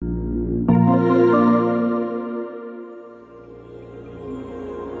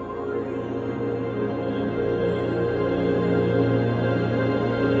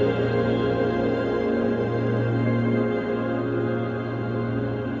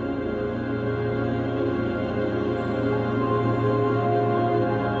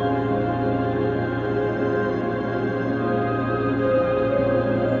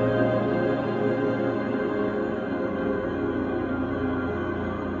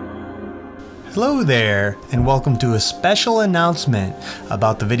Hello there, and welcome to a special announcement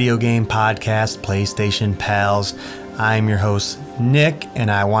about the video game podcast PlayStation Pals. I'm your host, Nick, and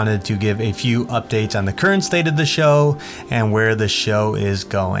I wanted to give a few updates on the current state of the show and where the show is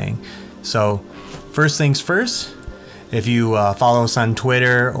going. So, first things first, if you follow us on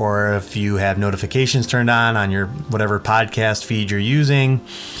Twitter or if you have notifications turned on your whatever podcast feed you're using,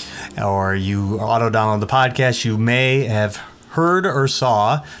 or you auto-download the podcast, you may have heard or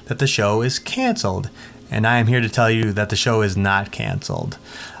saw that the show is canceled. And I am here to tell you that the show is not canceled.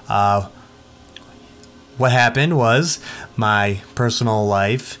 What happened was my personal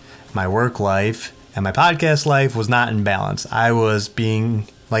life, my work life, and my podcast life was not in balance. I was being,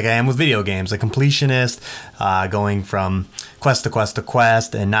 like I am with video games, a completionist, going from quest to quest to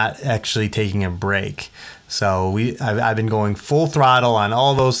quest and not actually taking a break. So I've been going full throttle on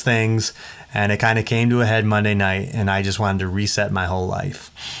all those things, and it kind of came to a head Monday night, and I just wanted to reset my whole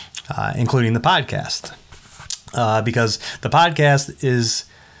life, including the podcast. Because the podcast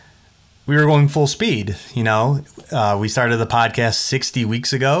we were going full speed, you know. We started the podcast 60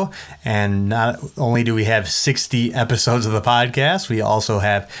 weeks ago, and not only do we have 60 episodes of the podcast, we also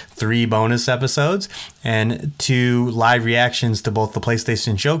have 3 bonus episodes and 2 live reactions to both the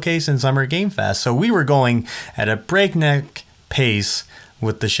PlayStation Showcase and Summer Game Fest. So we were going at a breakneck pace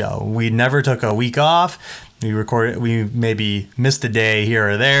with the show. We never took a week off. We maybe missed a day here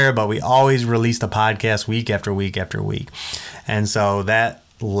or there, but we always released a podcast week after week after week. And so that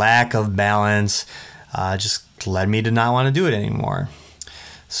lack of balance just led me to not want to do it anymore.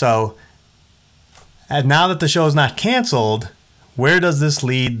 So now that the show is not canceled, where does this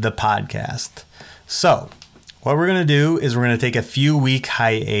lead the podcast? So what we're going to do is we're going to take a few week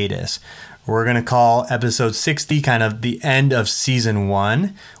hiatus. We're going to call episode 60 kind of the end of season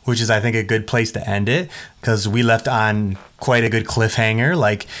 1, which is, I think, a good place to end it because we left on quite a good cliffhanger.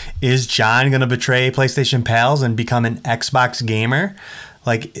 Like, is John going to betray PlayStation Pals and become an Xbox gamer?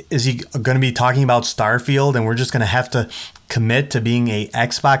 Like, is he going to be talking about Starfield and we're just going to have to commit to being a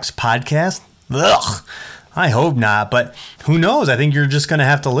Xbox podcast? Ugh, I hope not, but who knows? I think you're just going to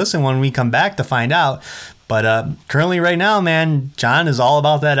have to listen when we come back to find out. But currently right now, man, John is all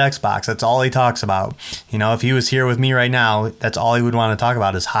about that Xbox. That's all he talks about. You know, if he was here with me right now, that's all he would want to talk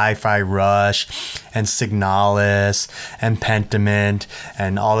about is Hi-Fi Rush and Signalis and Pentiment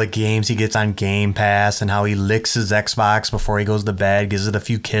and all the games he gets on Game Pass and how he licks his Xbox before he goes to bed, gives it a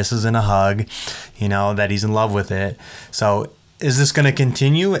few kisses and a hug, you know, that he's in love with it. So is this going to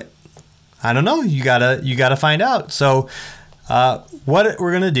continue? I don't know. You gotta find out. So what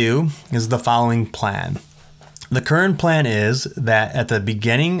we're going to do is the following plan. The current plan is that at the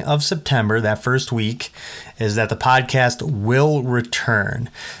beginning of September, that first week, is that the podcast will return.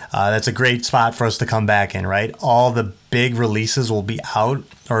 That's a great spot for us to come back in, right? All the big releases will be out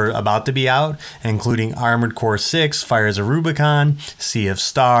or about to be out, including Armored Core 6, Fires of Rubicon, Sea of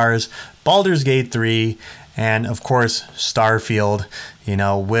Stars, Baldur's Gate 3, and of course, Starfield. You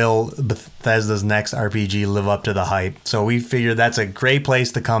know, will Bethesda's next RPG live up to the hype? So we figured that's a great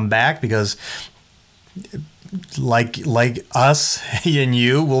place to come back because like us and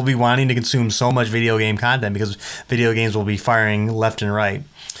you will be wanting to consume so much video game content because video games will be firing left and right.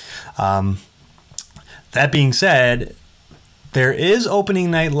 That being said, there is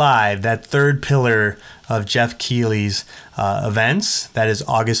Opening Night Live, that third pillar of Jeff Keighley's events. That is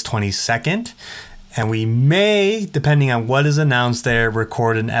August 22nd. And we may, depending on what is announced there,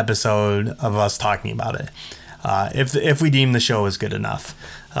 record an episode of us talking about it, if we deem the show is good enough.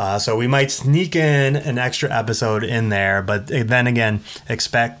 So we might sneak in an extra episode in there, but then again,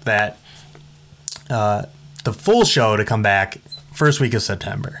 expect that the full show to come back first week of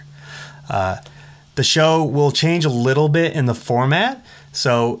September. The show will change a little bit in the format.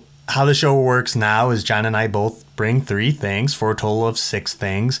 So how the show works now is John and I both bring 3 things for a total of 6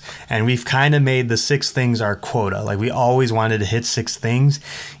 things. And we've kind of made the 6 things our quota. Like we always wanted to hit 6 things,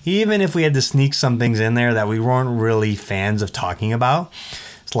 even if we had to sneak some things in there that we weren't really fans of talking about.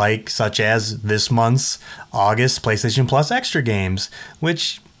 Like such as this month's August PlayStation Plus Extra games,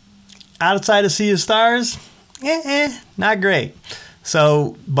 which outside of Sea of Stars, not great.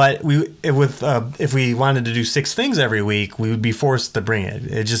 So, but if we wanted to do 6 things every week, we would be forced to bring it.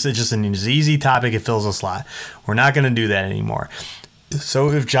 It's just an easy topic. It fills a slot. We're not going to do that anymore. So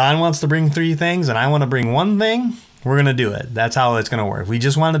if John wants to bring 3 things and I want to bring 1 thing, we're going to do it. That's how it's going to work. We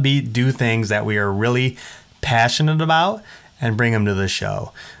just want to do things that we are really passionate about and bring them to the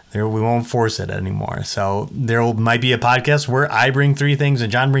show. We won't force it anymore. So there might be a podcast where I bring 3 things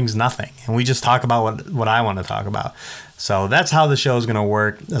and John brings nothing, and we just talk about what I want to talk about. So that's how the show is going to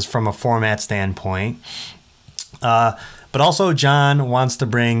work as from a format standpoint. But also John wants to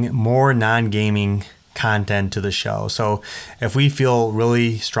bring more non-gaming content to the show. So if we feel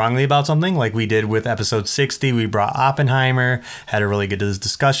really strongly about something, like we did with episode 60, we brought Oppenheimer, had a really good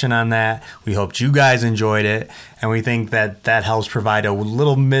discussion on that. We hoped you guys enjoyed it, and we think that that helps provide a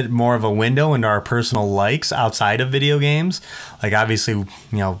little bit more of a window into our personal likes outside of video games. Like obviously,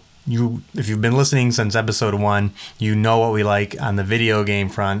 if you've been listening since episode 1, you know what we like on the video game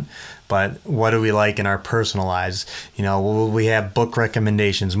front. But what do we like in our personal lives? We have book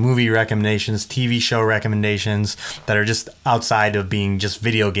recommendations, movie recommendations, TV show recommendations that are just outside of being just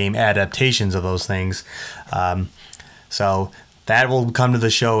video game adaptations of those things. So that will come to the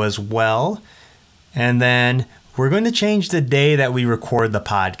show as well. And then we're going to change the day that we record the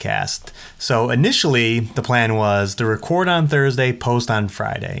podcast. So initially, the plan was to record on Thursday, post on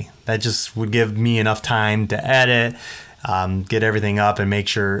Friday. That just would give me enough time to edit, get everything up, and make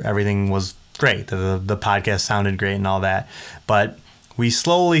sure everything was great, the podcast sounded great and all that. But we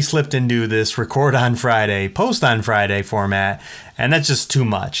slowly slipped into this record on Friday, post on Friday format, and that's just too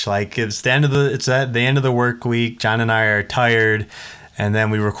much. Like it's at the end of the work week. John and I are tired, and then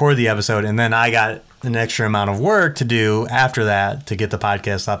we record the episode, and then I got an extra amount of work to do after that to get the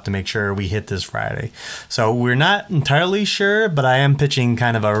podcast up to make sure we hit this Friday. So we're not entirely sure, but I am pitching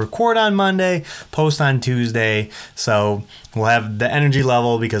kind of a record on Monday, post on Tuesday. So we'll have the energy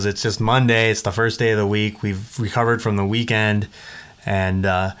level because it's just Monday. It's the first day of the week. We've recovered from the weekend, and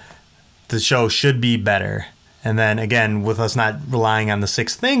the show should be better. And then again, with us not relying on the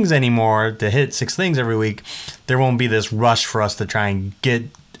 6 things anymore to hit 6 things every week, there won't be this rush for us to try and get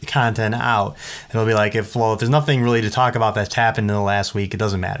content out. It'll be like, if there's nothing really to talk about that's happened in the last week, it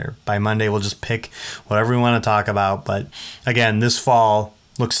doesn't matter. By Monday, we'll just pick whatever we want to talk about. But again, this fall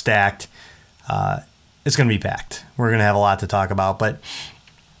looks stacked. It's going to be packed. We're going to have a lot to talk about. But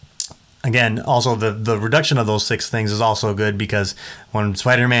again, also the reduction of those 6 things is also good because when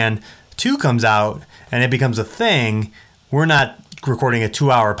Spider-Man 2 comes out and it becomes a thing, we're not recording a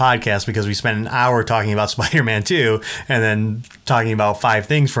 2-hour podcast because we spent an hour talking about Spider-Man 2 and then talking about 5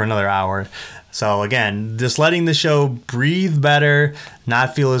 things for another hour. So again, just letting the show breathe better,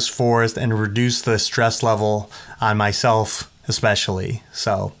 not feel as forced, and reduce the stress level on myself especially.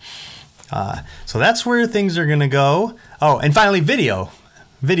 So that's where things are going to go. Oh, and finally, video.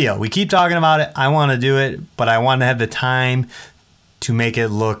 We keep talking about it. I want to do it, but I want to have the time to make it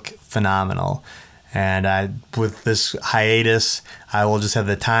look phenomenal. And with this hiatus, I will just have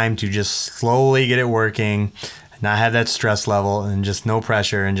the time to just slowly get it working, not have that stress level, and just no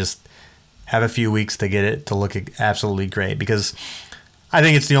pressure, and just have a few weeks to get it to look absolutely great. Because I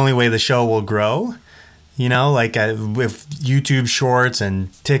think it's the only way the show will grow. Like with YouTube Shorts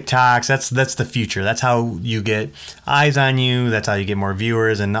and TikToks, that's the future. That's how you get eyes on you. That's how you get more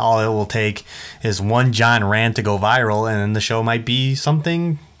viewers. And all it will take is one John rant to go viral, and then the show might be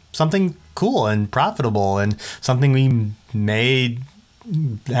something cool and profitable, and something we may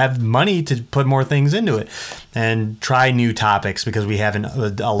have money to put more things into it and try new topics because we have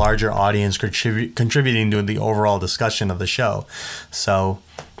a larger audience contributing to the overall discussion of the show. So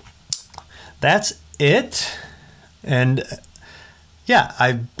that's it. And yeah,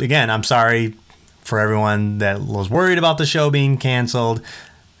 I'm sorry for everyone that was worried about the show being canceled.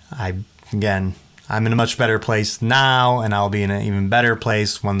 I'm in a much better place now, and I'll be in an even better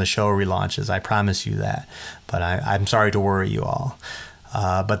place when the show relaunches. I promise you that. But I'm sorry to worry you all.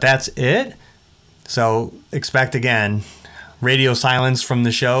 But that's it. So expect, again, radio silence from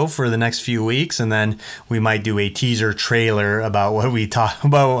the show for the next few weeks, and then we might do a teaser trailer about what we talk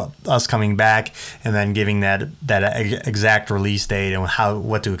about us coming back, and then giving that exact release date and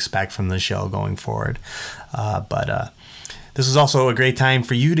what to expect from the show going forward. This is also a great time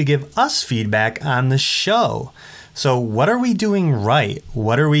for you to give us feedback on the show. So what are we doing right?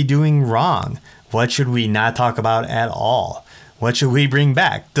 What are we doing wrong? What should we not talk about at all? What should we bring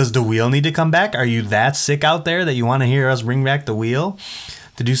back? Does the wheel need to come back? Are you that sick out there that you want to hear us bring back the wheel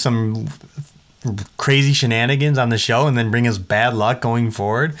to do some crazy shenanigans on the show and then bring us bad luck going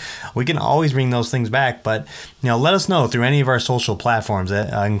forward? We can always bring those things back, but let us know through any of our social platforms,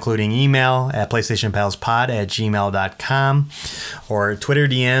 including email at PlayStationPalsPod@gmail.com, or Twitter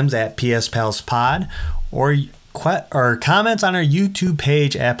DMs at PSPalsPod, or comments on our YouTube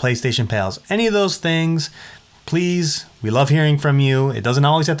page at PlayStation Pals. Any of those things, please. We love hearing from you. It doesn't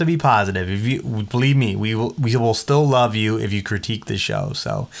always have to be positive. Believe me, we will still love you if you critique the show.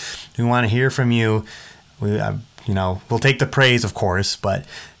 So we want to hear from you. We'll take the praise, of course, but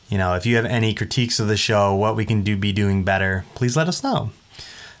if you have any critiques of the show, what we can be doing better, please let us know.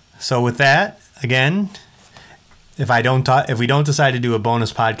 So with that, again, if we don't decide to do a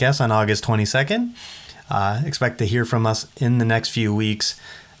bonus podcast on August 22nd, Expect to hear from us in the next few weeks,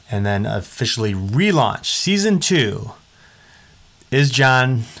 and then officially relaunch Season 2 Is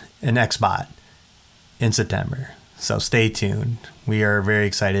John an Xbot in September. So stay tuned. We are very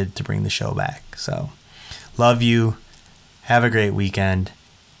excited to bring the show back. So love you. Have a great weekend.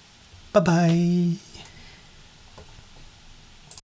 Bye-bye.